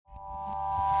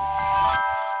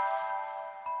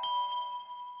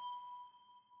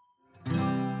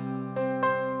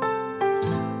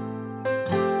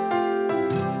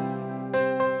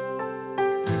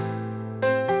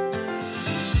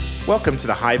Welcome to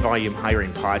the High Volume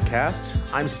Hiring Podcast.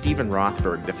 I'm Stephen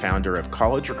Rothberg, the founder of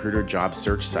College Recruiter job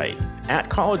search site. At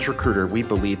College Recruiter, we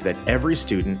believe that every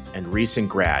student and recent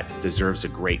grad deserves a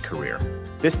great career.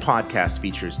 This podcast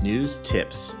features news,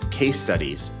 tips, case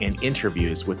studies, and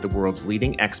interviews with the world's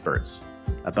leading experts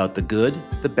about the good,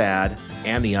 the bad,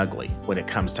 and the ugly when it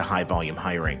comes to high volume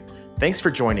hiring. Thanks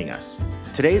for joining us.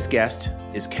 Today's guest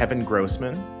is Kevin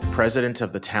Grossman, president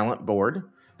of the Talent Board,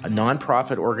 a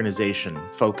nonprofit organization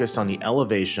focused on the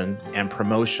elevation and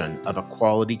promotion of a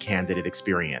quality candidate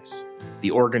experience.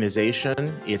 The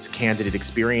organization, its Candidate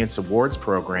Experience Awards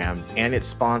program, and its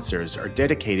sponsors are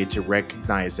dedicated to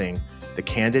recognizing the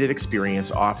candidate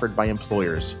experience offered by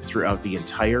employers throughout the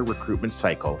entire recruitment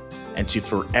cycle and to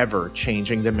forever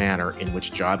changing the manner in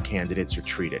which job candidates are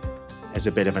treated. As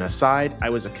a bit of an aside, I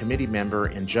was a committee member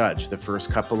and judge the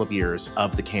first couple of years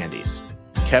of the Candies.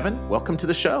 Kevin, welcome to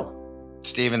the show.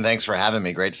 Stephen, thanks for having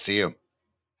me. Great to see you.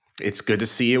 It's good to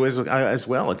see you as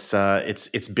well.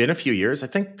 It's been a few years. I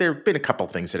think there have been a couple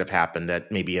things that have happened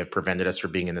that maybe have prevented us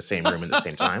from being in the same room at the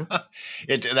same time.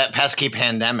 That pesky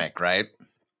pandemic, right?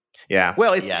 Yeah.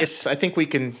 Well, it's. I think we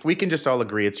can just all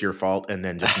agree it's your fault and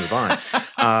then just move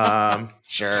on.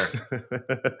 Sure.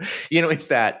 It's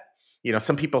that.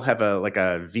 Some people have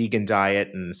a vegan diet,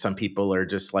 and some people are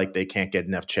just like they can't get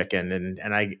enough chicken. And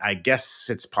I guess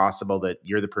it's possible that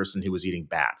you're the person who was eating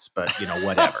bats, but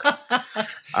whatever.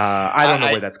 I don't know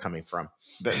where that's coming from.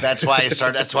 That's why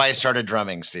I started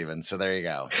drumming, Stephen. So there you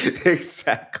go.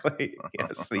 Exactly.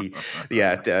 Yes.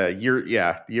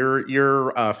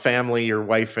 Your family, your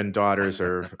wife and daughters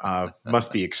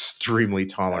must be extremely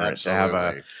tolerant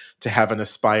to have an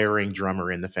aspiring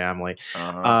drummer in the family.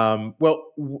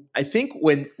 I think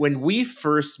when we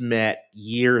first met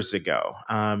years ago,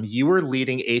 you were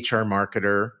leading HR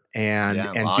marketer and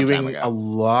doing a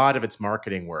lot of its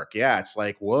marketing work. Yeah, it's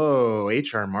like, whoa,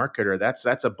 HR marketer,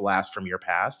 that's a blast from your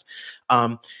past.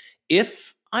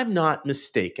 If I'm not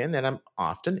mistaken, and I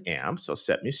often am, so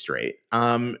set me straight,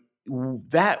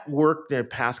 that work the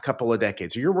past couple of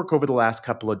decades, or your work over the last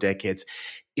couple of decades,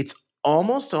 it's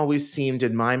almost always seemed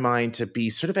in my mind to be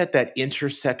sort of at that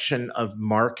intersection of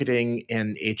marketing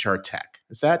and HR tech.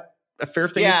 Is that a fair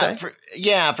thing to say?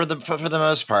 For the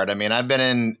most part. I mean, I've been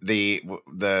in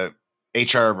the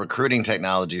HR recruiting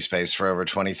technology space for over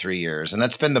 23 years, and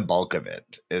that's been the bulk of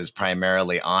it, is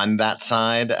primarily on that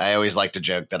side. I always like to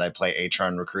joke that I play HR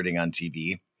and recruiting on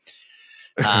TV.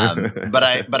 But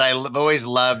I've always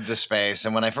loved the space.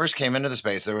 And when I first came into the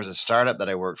space, there was a startup that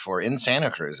I worked for in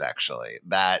Santa Cruz, actually,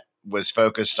 that was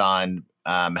focused on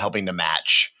helping to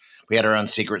match. We had our own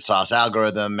secret sauce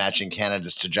algorithm, matching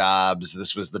candidates to jobs.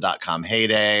 This was the .com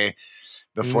heyday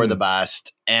before the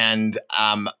bust. And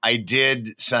I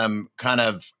did some kind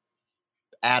of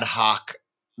ad hoc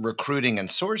recruiting and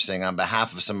sourcing on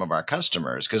behalf of some of our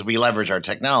customers because we leverage our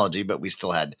technology, but we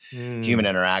still had human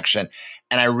interaction.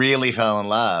 And I really fell in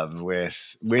love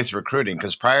with recruiting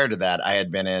because prior to that, I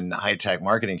had been in high-tech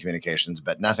marketing communications,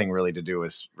 but nothing really to do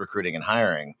with recruiting and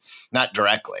hiring, not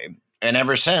directly. And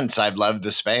ever since, I've loved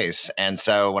the space. And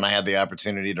so when I had the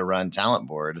opportunity to run Talent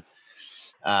Board,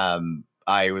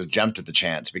 I jumped at the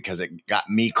chance because it got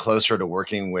me closer to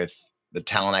working with the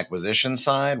talent acquisition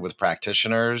side, with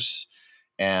practitioners,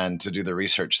 and to do the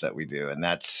research that we do. And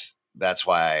that's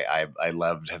why I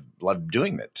have loved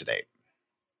doing that to date.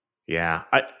 Yeah.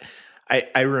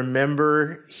 I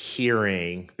remember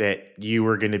hearing that you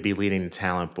were going to be leading the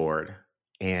Talent Board,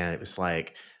 and it was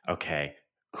like, okay,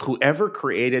 whoever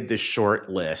created this short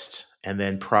list and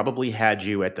then probably had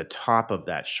you at the top of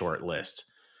that short list,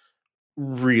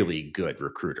 really good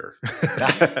recruiter.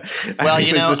 Well,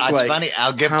 it's like, funny.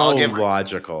 I'll give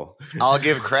logical. I'll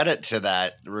give credit to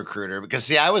that recruiter because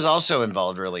I was also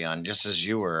involved early on, just as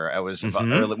you were. I was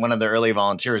one of the early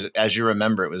volunteers. As you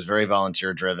remember, it was very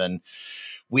volunteer driven.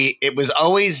 It was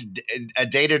always a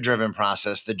data driven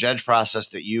process. The judge process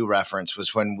that you referenced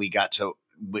was when we got to.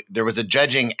 There was a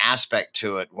judging aspect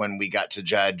to it when we got to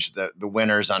judge the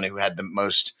winners on who had the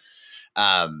most.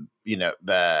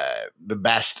 The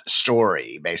best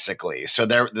story, basically. So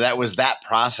that was that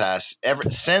process. Ever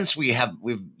since we've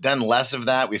done less of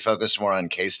that, we focused more on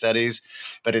case studies,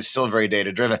 but it's still very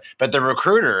data driven. But the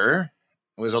recruiter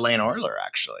was Elaine Orler,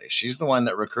 actually. She's the one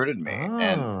that recruited me.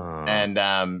 And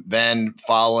then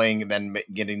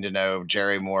getting to know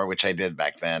Jerry Moore, which I did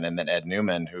back then, and then Ed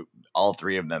Newman, who all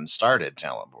three of them started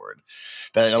Talent Board.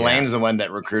 But Elaine's the one that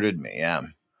recruited me. Yeah.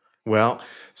 Well,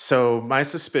 so my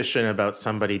suspicion about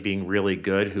somebody being really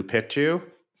good who picked you,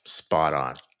 spot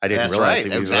on. I didn't That's realize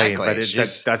right. it was Elaine, but Exactly.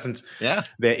 that doesn't. Yeah.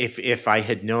 That if I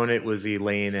had known it was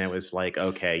Elaine, it was like,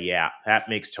 okay, yeah, that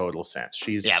makes total sense.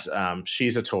 Yeah.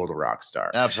 She's a total rock star.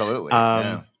 Absolutely.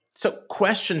 Yeah. Um, so,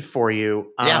 question for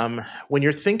you: Yeah. when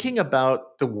you're thinking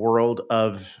about the world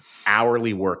of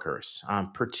hourly workers,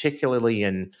 particularly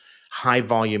in high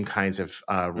volume kinds of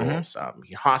hmm roles,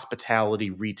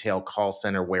 hospitality, retail, call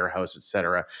center, warehouse,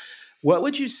 etc., what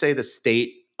would you say the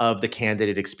state of the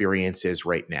candidate experience is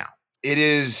right now? It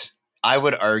is, I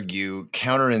would argue,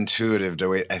 counterintuitive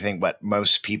to I think what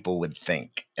most people would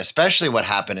think, especially what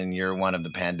happened in year one of the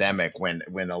pandemic when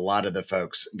a lot of the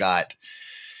folks a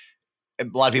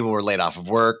lot of people were laid off of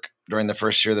work during the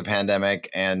first year of the pandemic,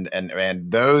 and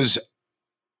those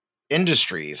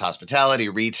industries, hospitality,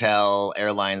 retail,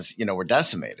 airlines, were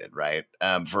decimated, right,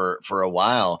 for a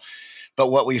while. But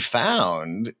what we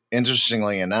found,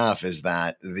 interestingly enough, is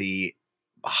that the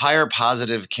higher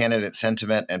positive candidate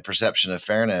sentiment and perception of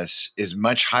fairness is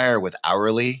much higher with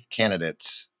hourly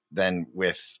candidates than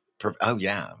with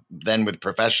than with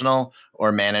professional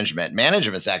or management.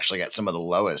 Management's actually got some of the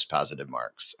lowest positive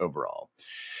marks overall.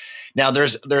 Now,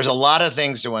 there's a lot of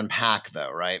things to unpack,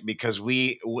 though, right? Because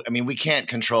I mean, we can't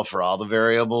control for all the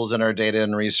variables in our data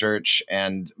and research,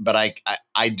 but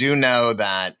I do know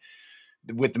that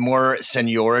with more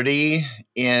seniority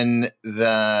in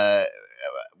the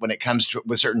when it comes to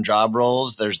with certain job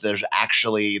roles, there's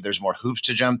more hoops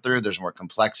to jump through. There's more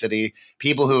complexity.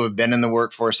 People who have been in the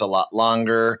workforce a lot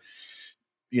longer,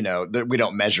 we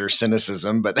don't measure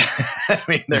cynicism, but I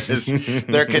mean,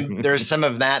 there's some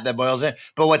of that boils in.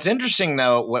 But what's interesting,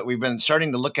 though, what we've been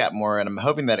starting to look at more, and I'm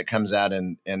hoping that it comes out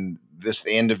in the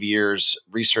end of year's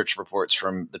research reports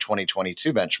from the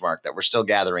 2022 benchmark that we're still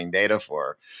gathering data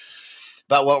for.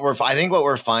 But I think what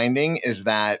we're finding is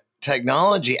that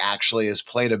technology actually has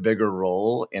played a bigger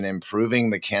role in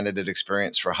improving the candidate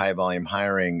experience for high volume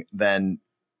hiring than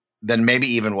maybe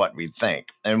even what we'd think.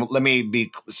 And let me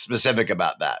be specific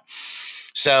about that.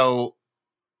 So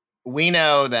we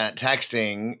know that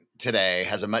texting today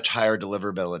has a much higher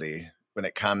deliverability when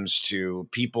it comes to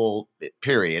people,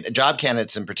 period, job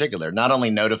candidates in particular, not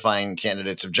only notifying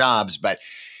candidates of jobs, but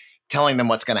telling them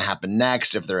what's going to happen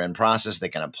next. If they're in process, they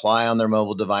can apply on their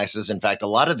mobile devices. In fact, a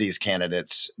lot of these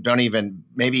candidates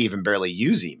maybe even barely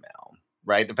use email,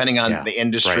 right? Depending on the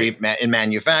industry, right. In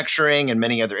manufacturing and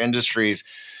many other industries,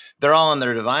 they're all on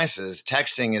their devices.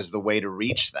 Texting is the way to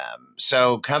reach them.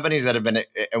 So companies that have been,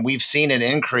 and we've seen an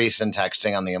increase in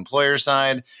texting on the employer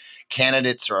side.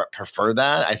 Candidates prefer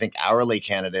that. I think hourly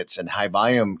candidates and high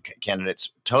volume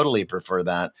candidates totally prefer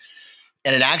that.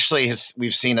 And it actually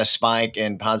we've seen a spike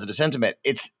in positive sentiment.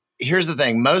 Here's the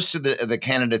thing. Most of the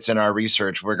candidates in our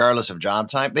research, regardless of job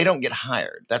type, they don't get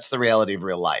hired. That's the reality of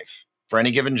real life. For any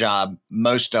given job,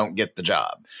 most don't get the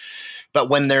job.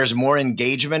 But when there's more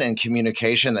engagement and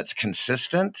communication that's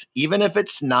consistent, even if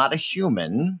it's not a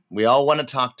human, we all want to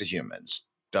talk to humans.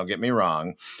 Don't get me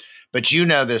wrong. But you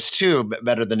know this too,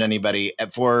 better than anybody,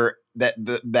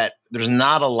 that there's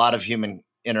not a lot of human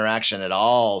interaction at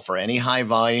all for any high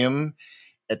volume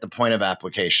at the point of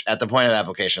application.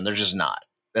 They're just not.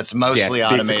 That's mostly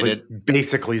automated.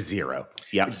 Basically zero.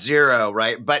 Yeah. It's zero,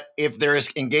 right? But if there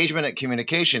is engagement and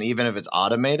communication, even if it's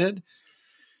automated,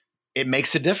 it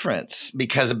makes a difference,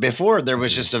 because before there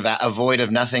was just a void of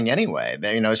nothing anyway.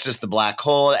 It's just the black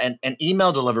hole, and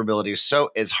email deliverability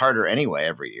is harder anyway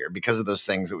every year because of those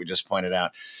things that we just pointed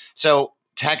out. So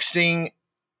texting,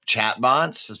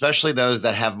 chatbots, especially those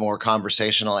that have more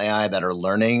conversational AI that are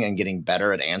learning and getting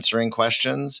better at answering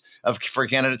questions for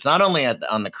candidates, not only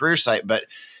on the career site, but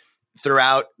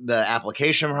throughout the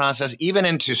application process, even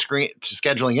into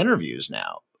scheduling interviews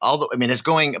now.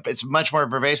 It's much more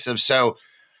pervasive. So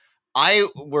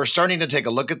we're starting to take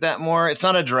a look at that more. It's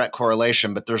not a direct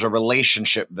correlation, but there's a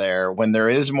relationship there. When there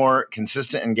is more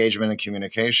consistent engagement and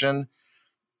communication,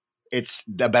 it's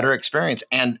a better experience.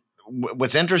 And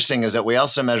what's interesting is that we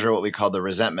also measure what we call the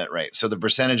resentment rate. So the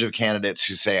percentage of candidates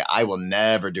who say, I will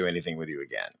never do anything with you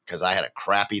again because I had a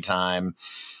crappy time.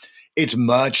 It's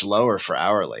much lower for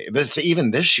hourly.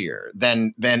 Even this year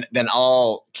than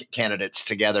all candidates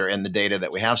together in the data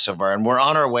that we have so far. And we're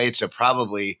on our way to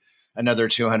probably another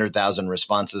 200,000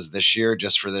 responses this year,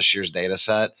 just for this year's data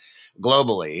set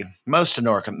globally, most of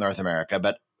North America,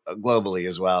 but globally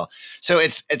as well. So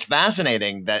it's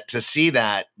fascinating to see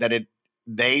that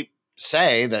they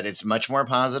say that it's much more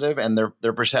positive, and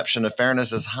their perception of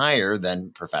fairness is higher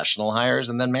than professional hires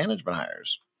and then management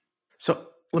hires. So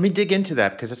let me dig into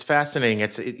that, because it's fascinating.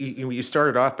 You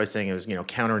started off by saying it was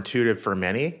counterintuitive for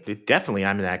many. Definitely,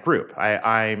 I'm in that group.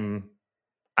 I'm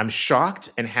shocked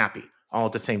and happy all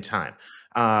at the same time.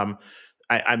 I'm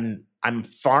I'm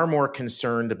far more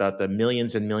concerned about the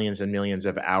millions and millions and millions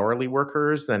of hourly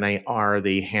workers than I are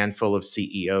the handful of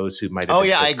CEOs who might have Oh been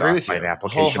yeah, I pissed agree off with by an you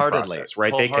application wholeheartedly. process,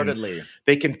 right? Wholeheartedly.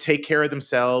 They can take care of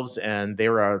themselves, and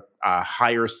they're a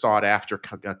higher sought after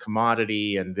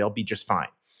commodity, and they'll be just fine.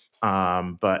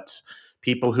 But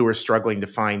people who are struggling to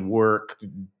find work,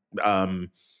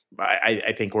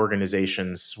 I think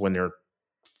organizations, when they're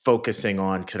focusing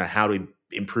on kind of how do we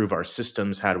improve our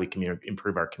systems, how do we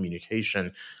improve our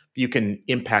communication, you can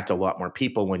impact a lot more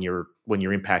people when you're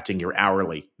impacting your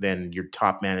hourly than your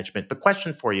top management. But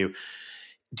question for you: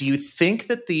 do you think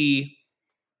that the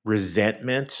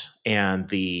resentment and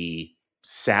the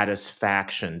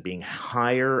satisfaction being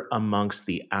higher amongst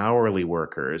the hourly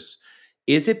workers,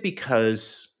 is it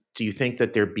because, do you think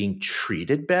that they're being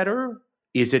treated better?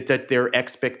 Is it that their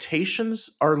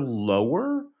expectations are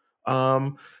lower?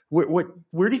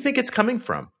 Where do you think it's coming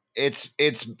from? It's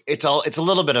a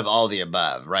little bit of all the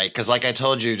above, right? Because like I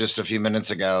told you just a few minutes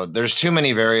ago, there's too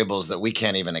many variables that we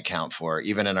can't even account for,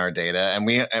 even in our data, and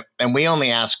we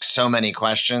only ask so many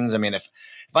questions. I mean, if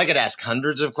I could ask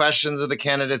hundreds of questions of the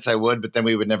candidates, I would, but then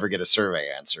we would never get a survey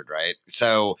answered, right?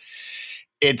 So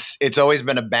it's always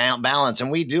been a balance,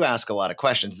 and we do ask a lot of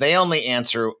questions. They only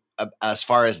answer as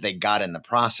far as they got in the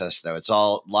process, though. It's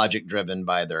all logic driven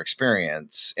by their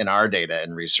experience in our data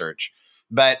and research.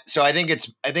 But so I think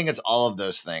it's all of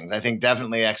those things. I think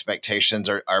definitely expectations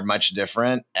are much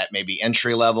different at maybe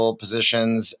entry level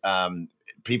positions,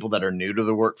 people that are new to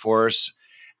the workforce,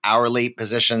 hourly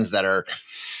positions that are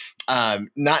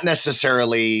not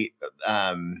necessarily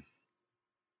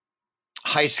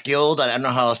high skilled. I don't know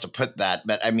how else to put that,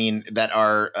 but I mean that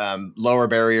are lower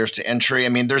barriers to entry. I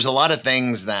mean, there's a lot of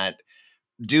things that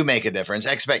do make a difference.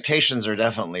 Expectations are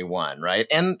definitely one, right?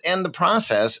 And the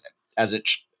process, as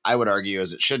I would argue,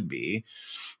 as it should be,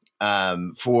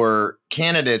 for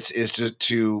candidates, is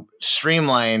to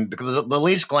streamline, because the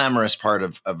least glamorous part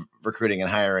of recruiting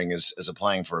and hiring is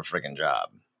applying for a freaking job.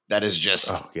 That is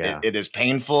just, it is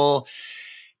painful.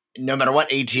 No matter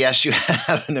what ATS you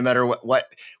have, no matter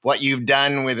what you've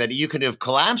done with it, you could have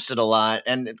collapsed it a lot.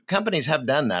 And companies have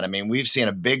done that. I mean, we've seen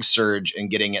a big surge in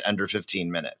getting it under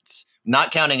 15 minutes,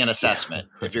 not counting an assessment,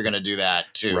 if you're going to do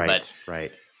that too.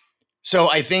 Right. So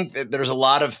I think that there's a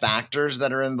lot of factors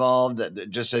that are involved, that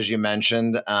just as you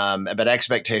mentioned, but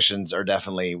expectations are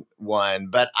definitely one.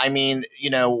 But I mean,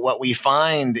 what we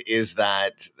find is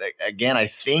that, again, I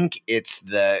think it's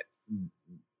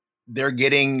they're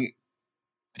getting,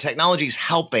 technology's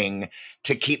helping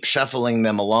to keep shuffling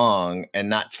them along and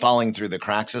not falling through the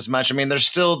cracks as much. I mean, there's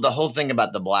still the whole thing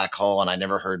about the black hole, and I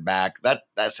never heard back. That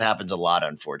happens a lot,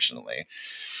 unfortunately.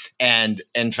 And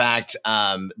in fact,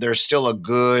 there's still a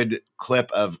good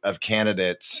clip of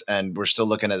candidates, and we're still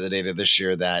looking at the data this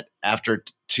year, that after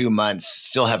 2 months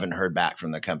still haven't heard back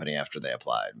from the company after they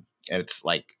applied. And it's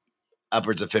like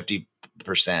upwards of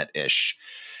 50%-ish.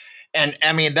 And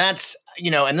I mean, that's,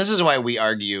 and this is why we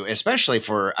argue, especially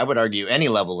for, I would argue, any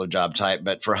level of job type,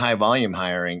 but for high volume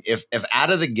hiring, if out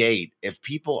of the gate, if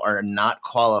people are not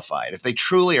qualified, if they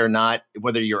truly are not,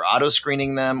 whether you're auto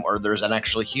screening them or there's an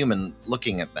actual human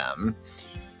looking at them,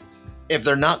 if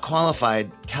they're not qualified,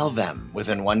 tell them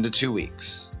within 1 to 2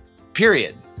 weeks,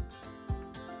 period.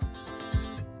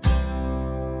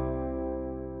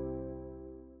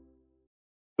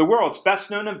 The world's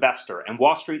best-known investor and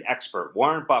Wall Street expert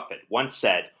Warren Buffett once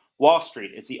said, "Wall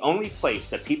Street is the only place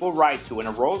that people ride to in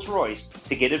a Rolls-Royce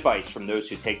to get advice from those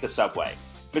who take the subway."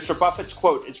 Mr. Buffett's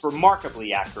quote is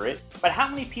remarkably accurate, but how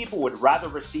many people would rather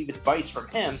receive advice from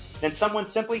him than someone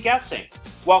simply guessing?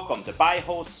 Welcome to Buy,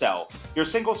 Hold, Sell, your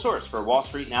single source for Wall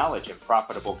Street knowledge and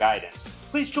profitable guidance.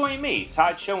 Please join me,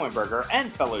 Todd Schoenberger,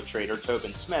 and fellow trader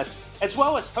Tobin Smith, as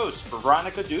well as host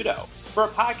Veronica Dudo, for a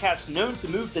podcast known to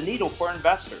move the needle for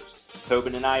investors.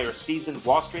 Tobin and I are seasoned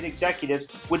Wall Street executives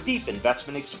with deep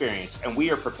investment experience, and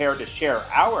we are prepared to share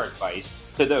our advice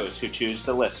to those who choose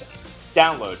to listen.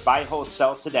 Download Buy, Hold,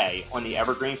 Sell today on the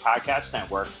Evergreen Podcast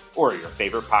Network or your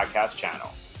favorite podcast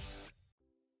channel.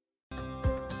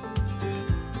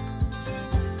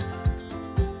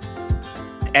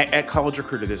 At College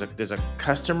Recruiter, there's a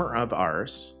customer of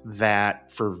ours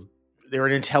that they're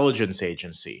an intelligence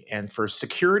agency, and for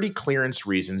security clearance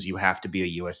reasons, you have to be a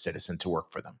U.S. citizen to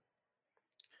work for them.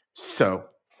 So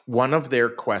one of their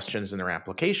questions in their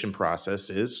application process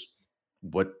is,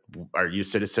 "What are you a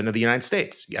citizen of the United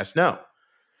States? Yes, no."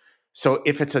 So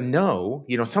if it's a no,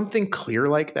 something clear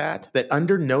like that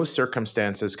under no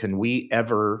circumstances can we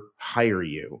ever hire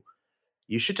you,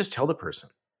 you should just tell the person,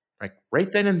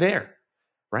 right then and there,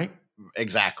 right?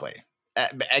 Exactly.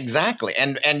 Exactly.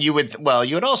 And you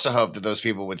would also hope that those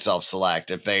people would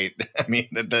self-select if they, I mean,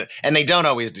 and they don't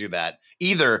always do that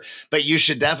either, but you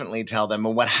should definitely tell them.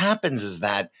 And what happens is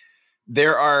that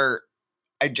there are,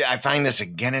 I find this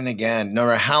again and again, no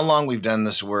matter how long we've done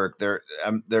this work,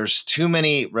 there's too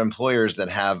many employers that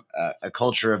have a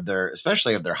culture of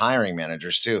especially of their hiring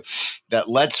managers too, that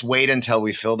let's wait until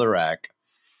we fill the rec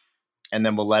and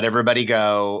then we'll let everybody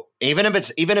go, even if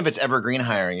it's evergreen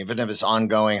hiring, even if it's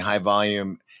ongoing high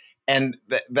volume. And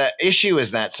the issue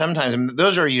is that sometimes, and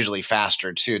those are usually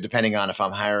faster too, depending on if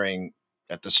I'm hiring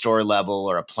at the store level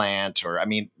or a plant, or, I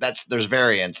mean, there's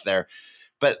variance there,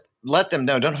 but let them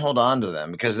know, don't hold on to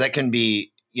them, because that can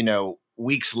be,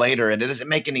 weeks later, and it doesn't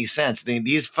make any sense.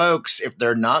 These folks, if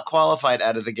they're not qualified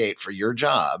out of the gate for your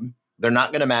job, they're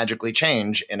not going to magically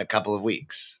change in a couple of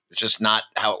weeks. It's just not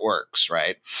how it works,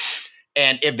 right?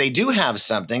 And if they do have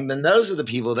something, then those are the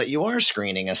people that you are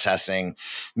screening, assessing,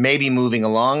 maybe moving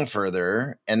along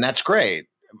further, and that's great.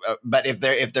 But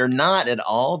if they're not at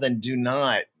all, then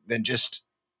just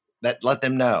let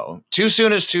them know. Too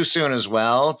soon is too soon as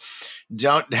well.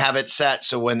 Don't have it set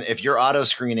so if you're auto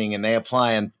screening and they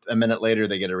apply and a minute later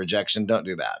they get a rejection, don't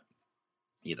do that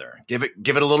either. Give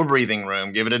it a little breathing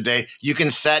room. Give it a day. You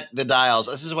can set the dials.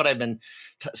 This is what I've been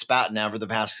spouting now for the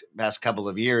past couple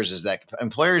of years, is that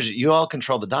employers, you all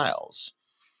control the dials.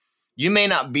 You may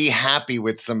not be happy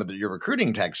with some of your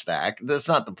recruiting tech stack. That's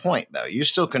not the point, though. You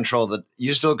still control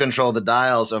the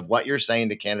dials of what you're saying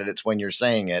to candidates, when you're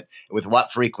saying it, with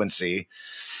what frequency,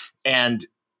 and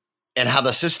how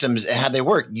the systems and how they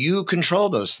work. You control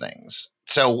those things.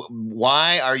 So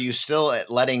why are you still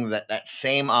letting that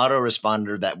same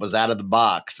autoresponder that was out of the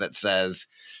box that says,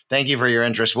 "Thank you for your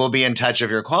interest, we'll be in touch if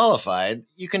you're qualified"?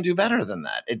 You can do better than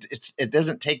that. It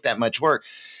doesn't take that much work.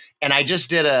 And I just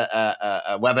did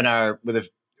a webinar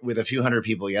with a few hundred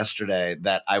people yesterday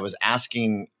that I was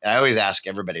asking. I always ask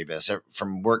everybody this,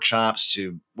 from workshops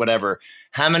to whatever: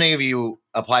 how many of you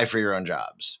apply for your own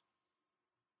jobs?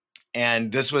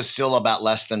 And this was still about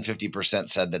less than 50%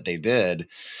 said that they did.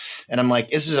 And I'm like,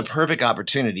 this is a perfect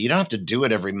opportunity. You don't have to do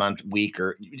it every month, week,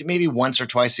 or maybe once or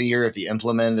twice a year. If you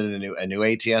implemented a new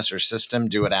ATS or system,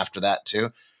 do it after that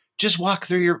too. Just walk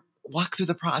through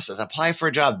the process, apply for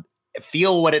a job,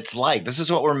 feel what it's like. This is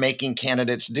what we're making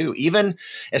candidates do, even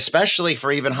especially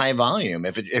for even high volume.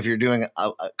 If you're doing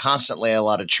constantly a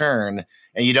lot of churn,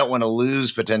 and you don't want to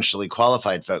lose potentially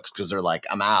qualified folks because they're like,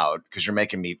 I'm out, because you're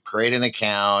making me create an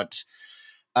account,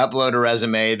 upload a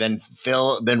resume, then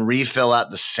refill out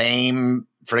the same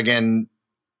friggin'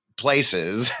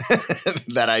 places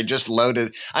that I just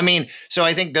loaded. I mean, so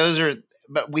I think those are,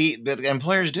 but the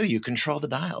employers do, you control the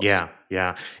dials. Yeah.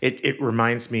 It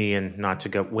reminds me, and not to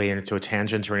go way into a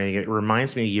tangent or anything, it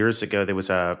reminds me years ago, there was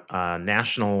a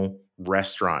national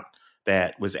restaurant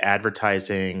that was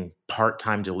advertising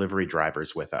part-time delivery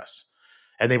drivers with us.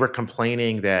 And they were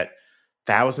complaining that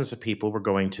thousands of people were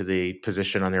going to the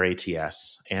position on their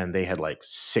ATS, and they had like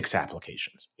 6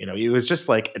 applications. It was just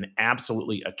like an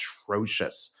absolutely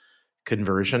atrocious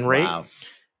conversion rate. Wow.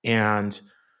 And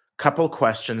a couple of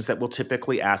questions that we'll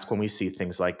typically ask when we see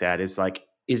things like that is like,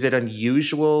 is it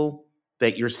unusual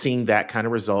that you're seeing that kind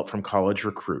of result from College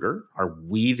Recruiter? Are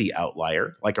we the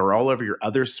outlier? Like, are all of your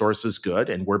other sources good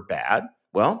and we're bad?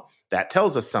 Well, that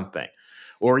tells us something.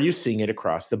 Or are you seeing it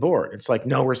across the board? It's like,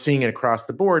 no, we're seeing it across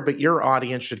the board, but your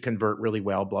audience should convert really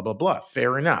well, blah, blah, blah.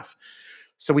 Fair enough.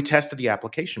 So we tested the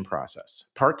application process.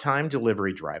 Part-time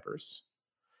delivery drivers.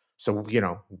 So,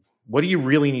 what do you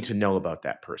really need to know about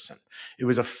that person? It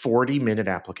was a 40-minute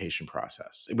application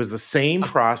process. It was the same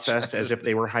process as if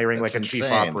they were hiring like a chief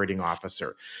operating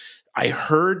officer. I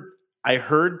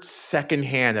heard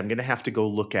secondhand, I'm going to have to go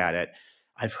look at it.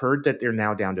 I've heard that they're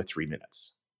now down to 3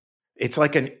 minutes. It's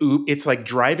like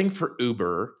driving for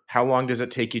Uber. How long does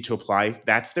it take you to apply?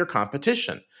 That's their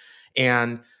competition.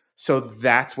 And so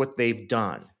that's what they've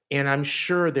done. And I'm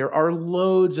sure there are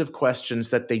loads of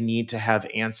questions that they need to have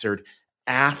answered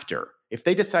after. If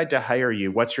they decide to hire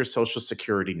you, what's your social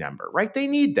security number, right? They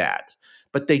need that,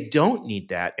 but they don't need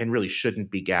that and really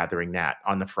shouldn't be gathering that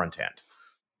on the front end.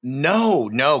 No,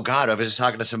 God, I was just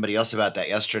talking to somebody else about that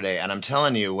yesterday. And I'm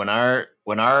telling you, when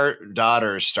our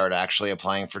daughters start actually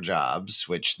applying for jobs,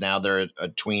 which now they're a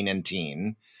tween and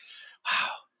teen, wow,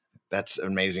 that's an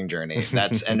amazing journey.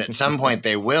 And at some point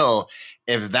they will,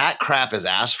 if that crap is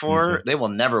asked for, they will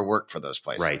never work for those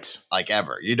places. Right. Like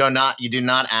ever. You do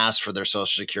not ask for their social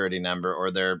security number or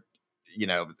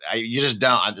you just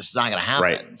don't. It's not going to happen.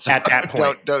 Right. So At that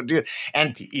point, don't do it.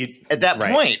 And you, at that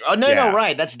right. point, oh no, Yeah. no,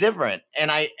 right, that's different.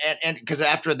 And because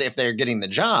if they're getting the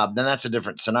job, then that's a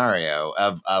different scenario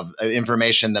of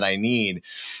information that I need.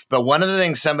 But one of the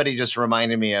things somebody just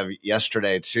reminded me of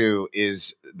yesterday too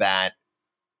is that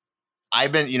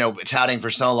I've been, touting for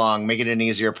so long, make it an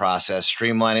easier process,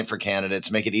 streamline it for candidates,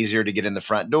 make it easier to get in the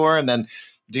front door, and then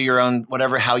do your own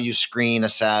whatever, how you screen,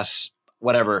 assess,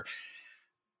 whatever.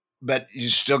 But you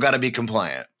still got to be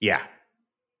compliant. Yeah.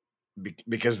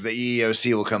 Because the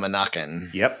EEOC will come a knocking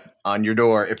Yep. on your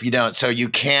door if you don't. So you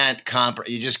can't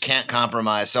you just can't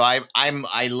compromise. So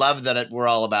I love that we're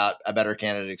all about a better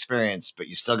candidate experience, but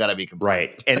you still got to be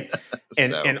compliant. Right.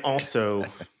 And also,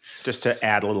 just to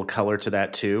add a little color to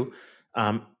that too,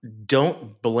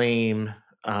 don't blame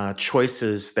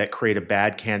choices that create a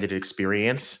bad candidate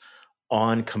experience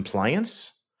on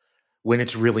compliance when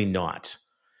it's really not.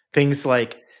 Things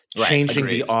like changing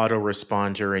the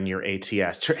autoresponder in your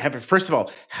ATS. First of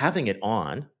all, having it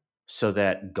on so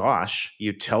that, gosh,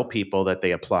 you tell people that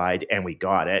they applied and we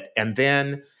got it. And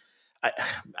then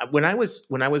when I was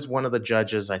one of the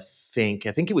judges, I think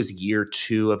it was year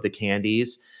 2 of the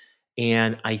Candies,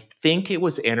 and I think it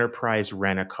was Enterprise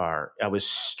Rent-A-Car. I was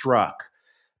struck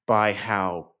by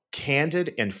how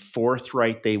candid and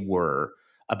forthright they were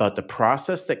about the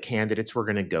process that candidates were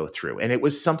going to go through. And it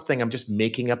was something, I'm just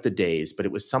making up the days, but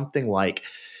it was something like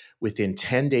within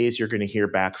 10 days, you're going to hear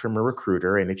back from a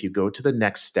recruiter. And if you go to the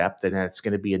next step, then that's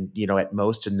going to be, at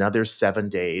most another 7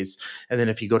 days. And then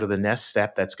if you go to the next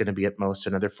step, that's going to be at most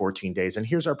another 14 days. And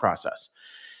here's our process.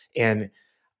 And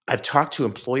I've talked to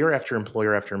employer after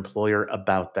employer after employer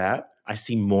about that. I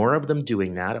see more of them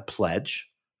doing that, a pledge,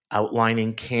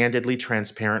 outlining candidly,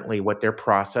 transparently what their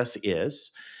process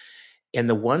is. And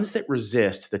the ones that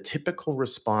resist, the typical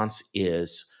response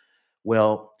is,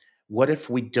 well, what if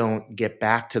we don't get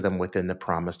back to them within the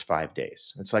promised 5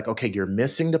 days? It's like, okay, you're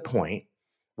missing the point.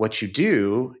 What you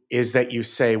do is that you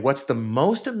say, what's the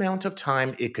most amount of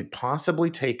time it could possibly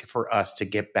take for us to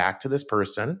get back to this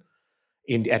person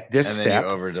at this and step? Then you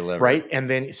over-deliver. Right? And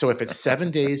then, so if it's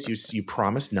 7 days, you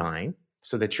promise 9,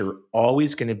 so that you're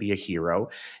always going to be a hero.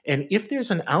 And if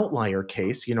there's an outlier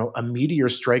case, a meteor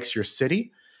strikes your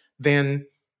city, then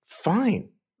fine.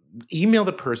 Email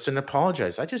the person,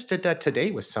 apologize. I just did that today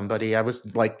with somebody. I was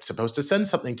supposed to send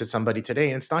something to somebody today,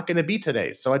 and it's not going to be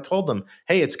today. So I told them,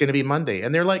 hey, it's going to be Monday.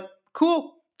 And they're like,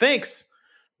 cool, thanks.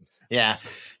 Yeah.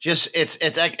 Just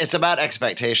it's about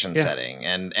expectation setting.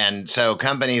 And so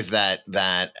companies that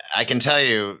I can tell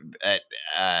you that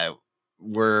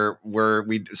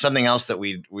we something else that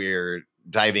we're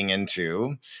diving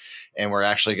into, and we're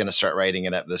actually going to start writing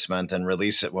it up this month and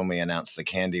release it when we announce the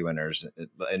Candy winners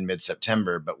in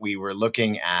mid-September. But we were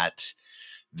looking at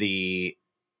the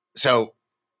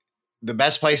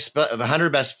best place, the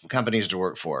 100 best companies to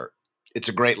work for. It's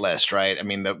a great list, right? I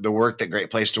mean, the work that Great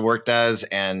Place to Work does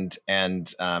and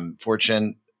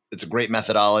Fortune, it's a great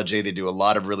methodology. They do a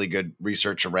lot of really good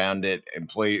research around it,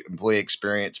 employee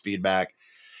experience feedback,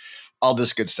 all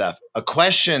this good stuff. A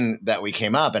question that we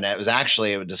came up, and it was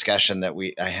actually a discussion that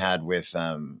I had with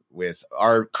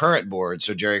our current board,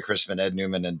 so Jerry Crispin, Ed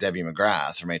Newman, and Debbie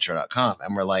McGrath from HR.com,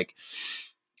 and we're like,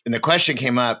 and the question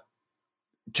came up,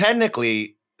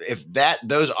 technically, if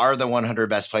those are the 100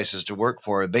 best places to work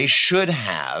for, they should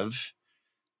have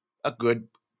a good,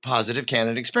 positive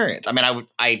candidate experience. I mean,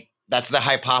 that's the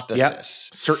hypothesis.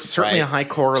 Yep. Certainly a high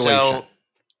correlation. So,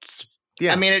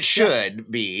 yeah. I mean, it should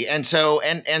be. And so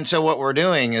what we're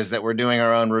doing is that we're doing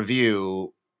our own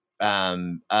review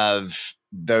of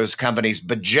those companies,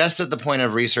 but just at the point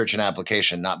of research and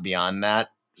application, not beyond that.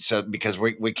 So because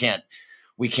we can't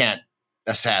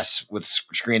assess with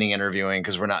screening, interviewing,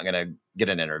 because we're not going to get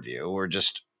an interview. We're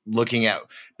just looking at,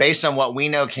 based on what we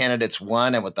know candidates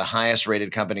want and what the highest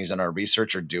rated companies in our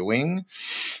research are doing,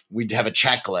 we have a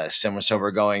checklist. And so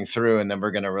we're going through, and then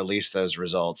we're going to release those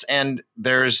results. And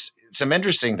there's some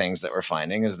interesting things that we're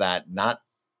finding is that not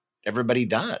everybody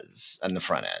does on the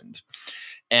front end.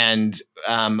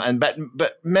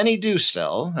 But many do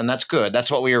still, and that's good.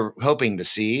 That's what we were hoping to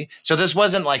see. So this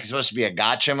wasn't like supposed to be a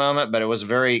gotcha moment, but it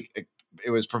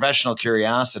was professional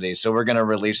curiosity. So we're going to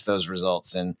release those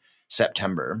results in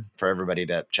September for everybody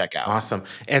to check out. Awesome.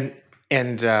 And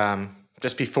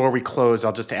just before we close,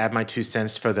 I'll just add my 2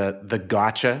 cents for the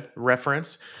gotcha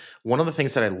reference. One of the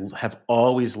things that I have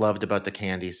always loved about the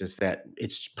Candies is that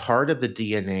it's part of the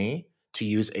DNA to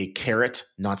use a carrot,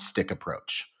 not stick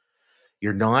approach.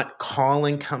 You're not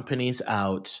calling companies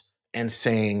out and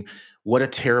saying, what a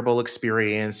terrible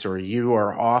experience, or you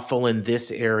are awful in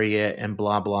this area and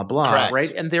blah, blah, blah. Correct.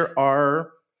 Right? And there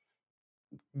are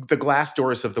the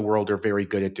Glassdoors of the world are very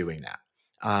good at doing that.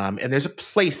 And there's a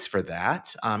place for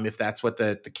that if that's what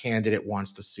the candidate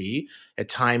wants to see. At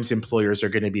times, employers are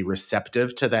going to be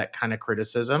receptive to that kind of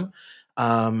criticism.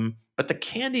 But the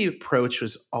Candy approach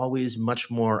was always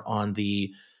much more on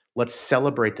the let's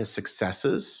celebrate the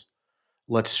successes.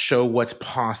 Let's show what's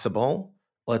possible.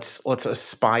 Let's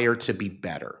aspire to be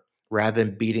better rather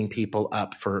than beating people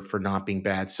up for not being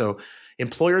bad. So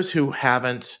employers who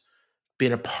haven't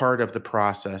been a part of the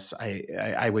process,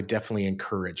 I would definitely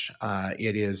encourage.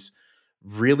 It is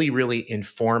really, really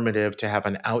informative to have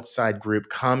an outside group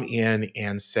come in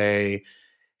and say,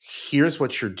 here's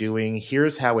what you're doing.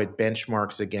 Here's how it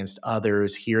benchmarks against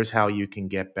others. Here's how you can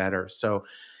get better. So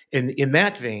in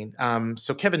that vein,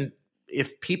 so Kevin,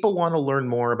 if people want to learn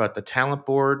more about the talent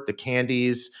board, the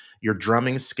Candies, your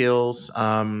drumming skills,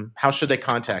 how should they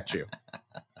contact you?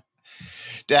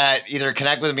 Either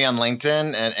connect with me on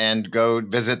LinkedIn and go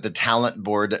visit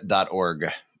thetalentboard.org.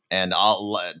 And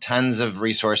tons of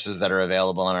resources that are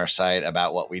available on our site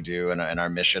about what we do and our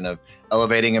mission of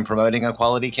elevating and promoting a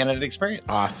quality candidate experience.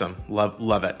 Awesome.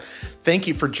 Love it. Thank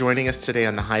you for joining us today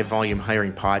on the High Volume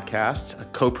Hiring Podcast, a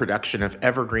co-production of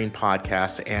Evergreen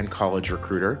Podcasts and College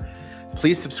Recruiter.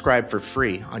 Please subscribe for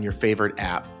free on your favorite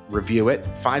app. Review it.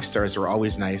 5 stars are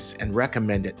always nice, and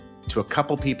recommend it to a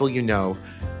couple people you know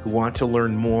who want to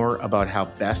learn more about how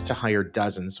best to hire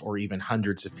dozens or even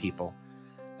hundreds of people.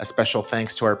 A special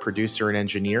thanks to our producer and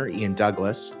engineer, Ian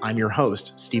Douglas. I'm your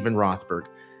host, Stephen Rothberg,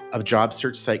 of job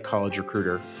search site College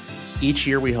Recruiter. Each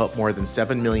year, we help more than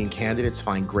 7 million candidates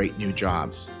find great new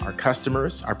jobs. Our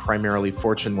customers are primarily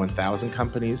Fortune 1000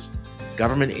 companies,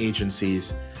 government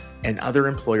agencies, and other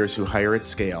employers who hire at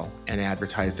scale and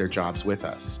advertise their jobs with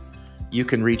us. You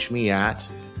can reach me at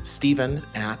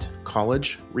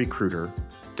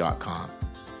stephen@collegerecruiter.com.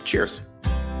 Cheers.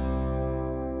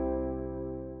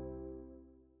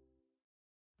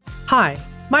 Hi,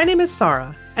 my name is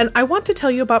Sarah, and I want to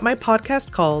tell you about my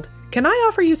podcast called Can I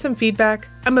Offer You Some Feedback?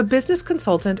 I'm a business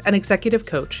consultant and executive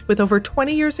coach with over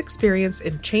 20 years experience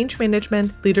in change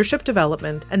management, leadership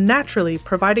development, and naturally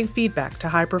providing feedback to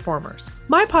high performers.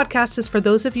 My podcast is for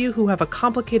those of you who have a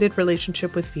complicated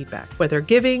relationship with feedback, whether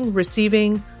giving,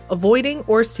 receiving, avoiding,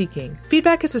 or seeking.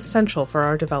 Feedback is essential for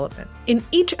our development. In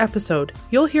each episode,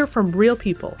 you'll hear from real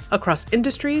people across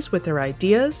industries with their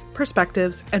ideas,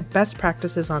 perspectives, and best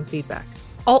practices on feedback.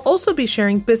 I'll also be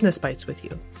sharing business bites with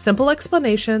you, simple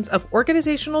explanations of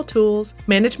organizational tools,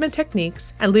 management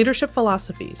techniques, and leadership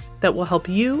philosophies that will help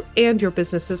you and your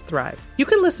businesses thrive. You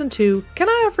can listen to Can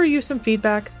I Offer You Some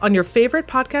Feedback on your favorite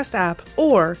podcast app,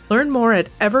 or learn more at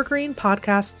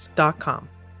evergreenpodcasts.com.